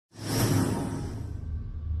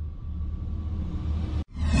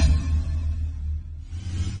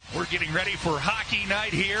getting ready for hockey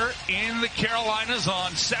night here in the Carolinas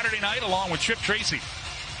on Saturday night, along with Trip Tracy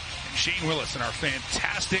and Shane Willis and our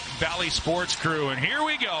fantastic Valley Sports crew. And here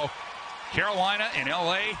we go. Carolina and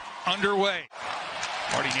LA underway.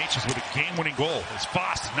 Marty Natchez with a game-winning goal as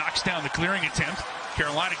Fost knocks down the clearing attempt.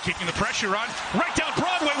 Carolina kicking the pressure on. Right down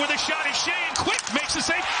Broadway with a shot is Shea, and Quick makes the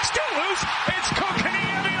save. Still loose. It's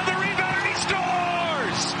Kotkaniemi on the rebound, and he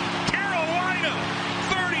scores! Carolina,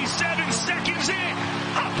 37 seconds in,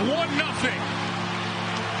 up 1-0.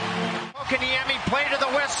 Kotkaniemi play to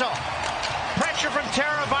the whistle. Pressure from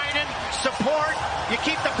Teravainen, support, you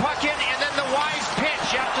keep the puck in, and then the wise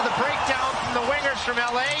pitch after the breakdown from the wingers from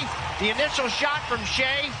LA. The initial shot from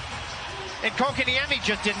Shea, and Kotkaniemi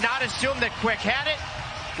just did not assume that Quick had it,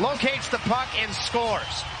 locates the puck and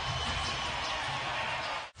scores.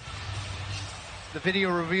 The video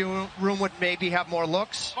review room would maybe have more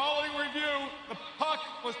looks. Following review, the puck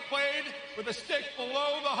was played with a stick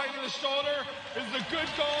below the height of the shoulder. Is a good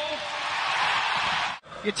goal.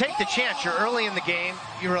 You take the chance. You're early in the game.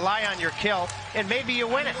 You rely on your kill, and maybe you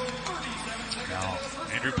win it. Now,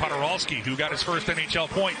 Andrew Podorowski, who got his first NHL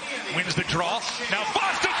point, wins the draw. Now,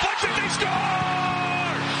 Fost deflects it. They score!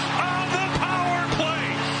 On the power play.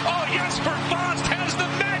 Oh, Jesper Fost has the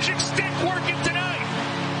magic stick working tonight.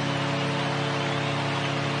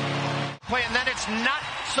 And then it's not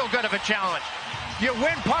so good of a challenge. You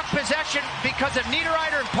win puck possession because of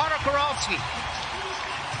Niederreiter and Podorowski.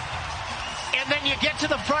 And then you get to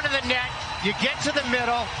the front of the net, you get to the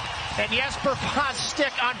middle, and Jesper Fost's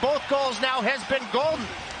stick on both goals now has been golden.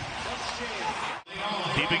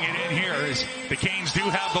 Keeping it in here is the Canes do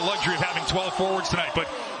have the luxury of having 12 forwards tonight,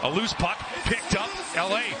 but a loose puck picked up.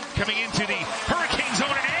 LA coming into the Hurricane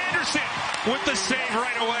zone, and Anderson with the save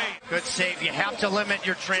right away. Good save. You have to limit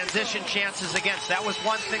your transition chances against. That was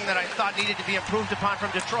one thing that I thought needed to be improved upon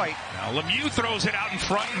from Detroit. Now Lemieux throws it out in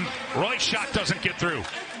front, and Roy's shot doesn't get through.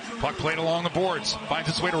 Puck played along the boards, finds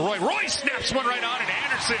its way to Roy. Roy snaps one right on, and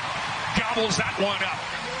Anderson gobbles that one up.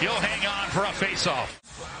 He'll hang on for a face-off.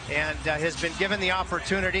 And has been given the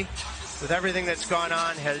opportunity with everything that's gone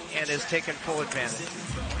on and has taken full advantage.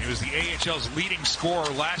 He was the AHL's leading scorer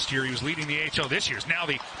last year. He was leading the AHL this year. Now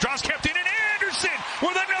the draw's kept in, and Anderson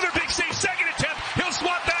with another big save. Second attempt. He'll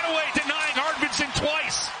swat that away, denying Arvidsson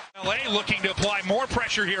twice. LA looking to apply more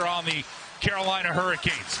pressure here on the Carolina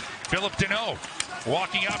Hurricanes. Philip Deneau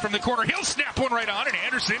walking out from the corner. He'll snap one right on, and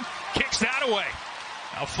Anderson kicks that away.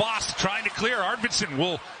 Now Fost trying to clear. Arvidsson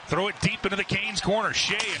will throw it deep into the Canes corner.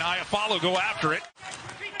 Shea and Iafallo go after it.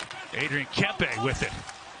 Adrian Kempe with it.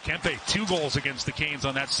 Kempe 2 goals against the Canes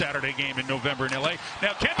on that Saturday game in November in LA.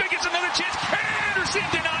 Now Kempe gets another chance. Anderson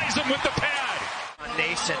denies him with the pad.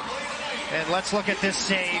 Nason. And let's look at this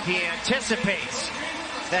save. He anticipates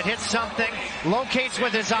that hits something, locates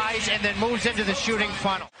with his eyes, and then moves into the shooting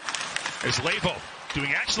funnel. There's Levo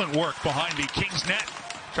doing excellent work behind the Kings net,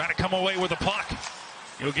 trying to come away with the puck.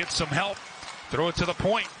 He'll get some help. Throw it to the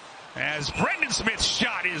point as Brendan Smith's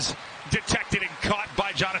shot is detected and caught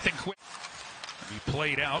by Jonathan Quick. He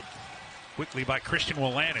played out quickly by Christian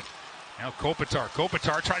Wolanin. Now Kopitar.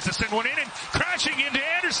 Kopitar tries to send one in, and crashing into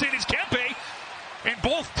Anderson is Kempe. And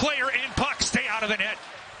both player and puck stay out of the net.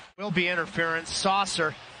 Will be interference.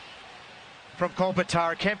 Saucer from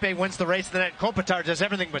Kopitar. Kempe wins the race to the net. Kopitar does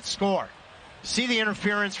everything but score. See the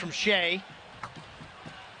interference from Shea.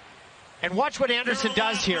 And watch what Anderson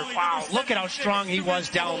does here. Wow, look at how strong he was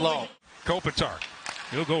down low. Kopitar.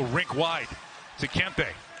 He'll go rink wide to Kempe.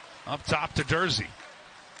 Up top to Dursey.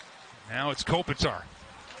 Now it's Kopitar.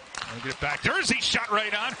 He'll get it back. Dursey shot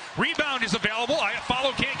right on. Rebound is available.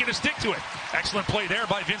 Iafallo can't get a stick to it. Excellent play there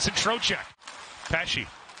by Vincent Trocheck. Pesce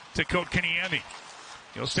to Kotkaniemi.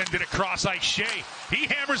 He'll send it across ice. Shea. He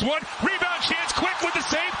hammers one. Rebound chance. Quick with the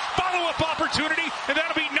save. Follow-up opportunity. And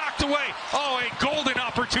that'll be knocked away. Oh, a golden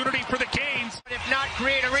opportunity for the Canes. If not,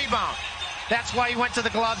 create a rebound. That's why he went to the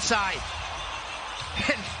glove side.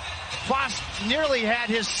 And Fost nearly had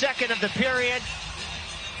his second of the period.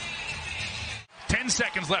 10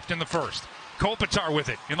 seconds left in the first. Kopitar with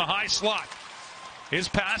it in the high slot. His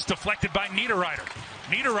pass deflected by Niederreiter.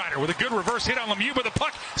 Niederreiter with a good reverse hit on Lemieux, but the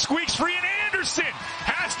puck squeaks free, and Anderson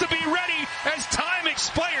has to be ready as time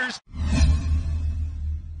expires.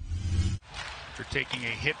 After taking a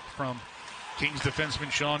hit from Kings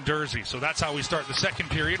defenseman Sean Dursey. So that's how we start the second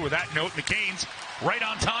period with that note. And the Canes right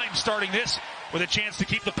on time starting this with a chance to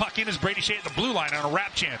keep the puck in as Brady Shea at the blue line on a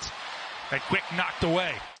wrap chance. That quick knocked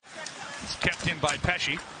away. It's kept in by Pesce.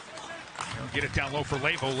 He'll get it down low for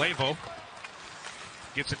Levo. Levo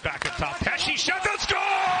gets it back up top. Pesce shot the score!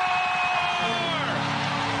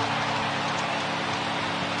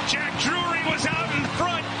 Jack Drury was out in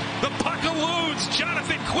front. The puck eludes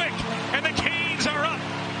Jonathan Quick, and the Canes are up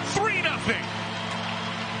 3-0.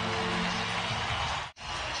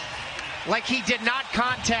 Like he did not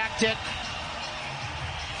contact it.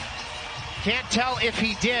 Can't tell if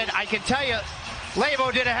he did. I can tell you,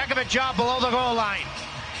 Levo did a heck of a job below the goal line.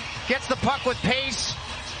 Gets the puck with pace.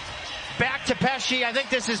 Back to Pesce. I think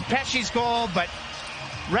this is Pesce's goal, but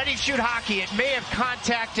ready shoot hockey. It may have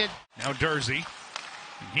contacted. Now Dursey.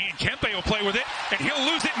 He and Kempe will play with it, and he'll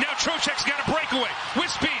lose it. Now Trocheck's got a breakaway.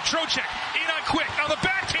 With speed, Trocheck in on Quick. On the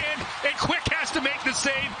backhand, and Quick has to make the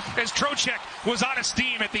save as Trocheck was out of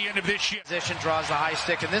steam at the end of this shift. Position draws the high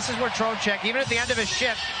stick, and this is where Trocheck, even at the end of his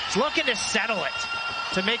shift, is looking to settle it,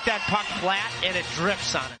 to make that puck flat, and it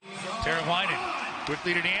drifts on it. Teravainen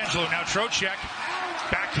quickly to D'Angelo. Now Trocheck,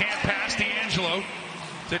 backhand pass D'Angelo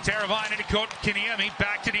to Teravainen to Kotkaniemi.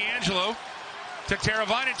 Back to D'Angelo to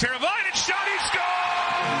Teravainen. Teravainen shot, he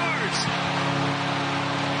scores!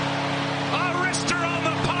 A wrister on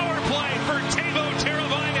the power play for Teuvo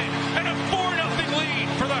Teravainen, and a 4-0 lead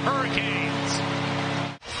for the Hurricanes.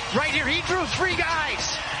 Right here, he drew 3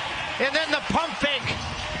 guys, and then the pump fake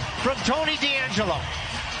from Tony D'Angelo.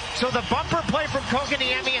 So the bumper play from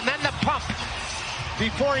Kotkaniemi, and then the pump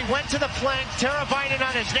before he went to the flank. Teravainen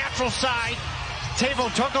on his natural side.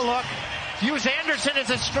 Teuvo took a look, used Anderson as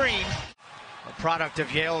a screen. A product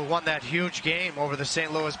of Yale, who won that huge game over the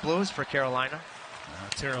St. Louis Blues for Carolina.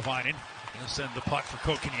 Teravainen, he'll send the puck for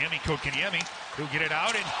Kotkaniemi. Kotkaniemi, he'll get it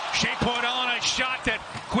out, and Shea put on a shot that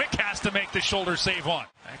Quick has to make the shoulder save on.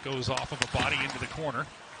 That goes off of a body into the corner.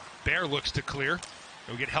 Bear looks to clear.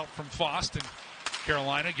 He'll get help from Fost, and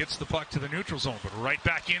Carolina gets the puck to the neutral zone, but right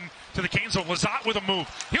back in to the Canes zone. Lizotte with a move.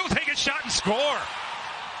 He'll take a shot and score.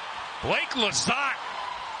 Blake Lizotte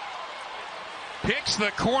picks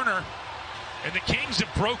the corner, and the Kings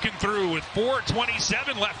have broken through with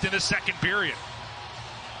 4:27 left in the second period.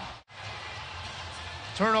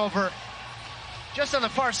 Turnover just on the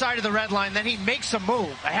far side of the red line. Then he makes a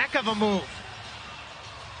move, a heck of a move.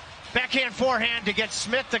 Backhand forehand to get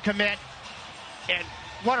Smith to commit, and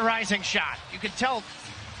what a rising shot. You can tell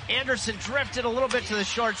Anderson drifted a little bit to the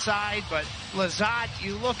short side, but Lizotte,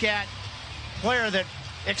 you look at a player that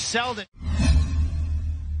excelled it.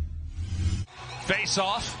 Face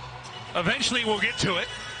off. Eventually we'll get to it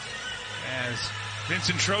as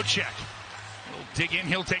Vincent Trocheck will dig in.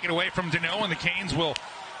 He'll take it away from Danault, and the Canes will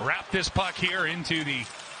wrap this puck here into the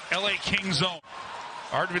LA Kings zone.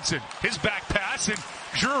 Arvidsson, his back pass, and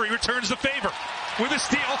Drury returns the favor with a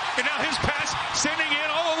steal, and now his pass sending in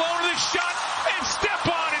all alone to the shot, and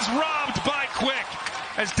Stepan is robbed by Quick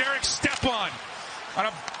as Derek Stepan on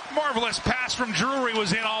a marvelous pass from Drury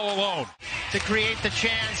was in all alone. To create the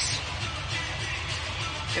chance.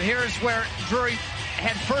 And here's where Drury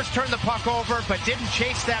had first turned the puck over, but didn't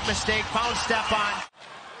chase that mistake, found Stepan.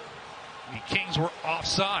 The Kings were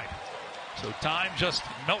offside. So time just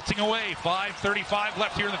melting away. 5:35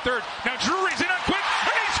 left here in the third. Now Drury's in on Quick,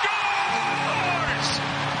 and he scores!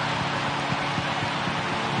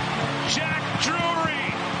 Jack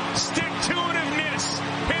Drury, stick-to-itiveness,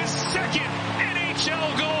 his second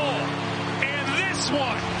NHL goal. And this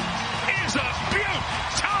one is a beaut.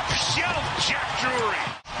 Top shelf Jack Drury.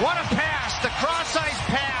 What a pass, the cross-ice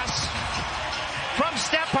pass from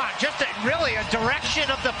Stepan. Just really a direction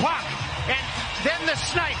of the puck. And then the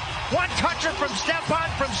snipe. One-toucher from Stepan,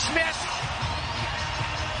 from Smith.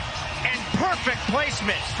 And perfect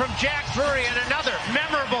placement from Jack Drury, and another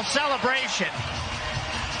memorable celebration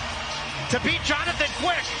to beat Jonathan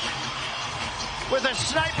Quick with a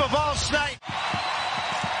snipe of all snipe.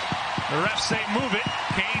 The refs say move it.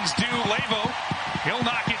 Canes do. Levo, he'll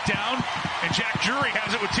knock it down. And Jack Drury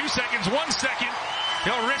has it with 2 seconds, 1 second.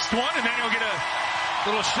 He'll wrist one, and then he'll get a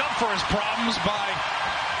little shove for his problems by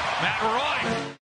Matt Roy.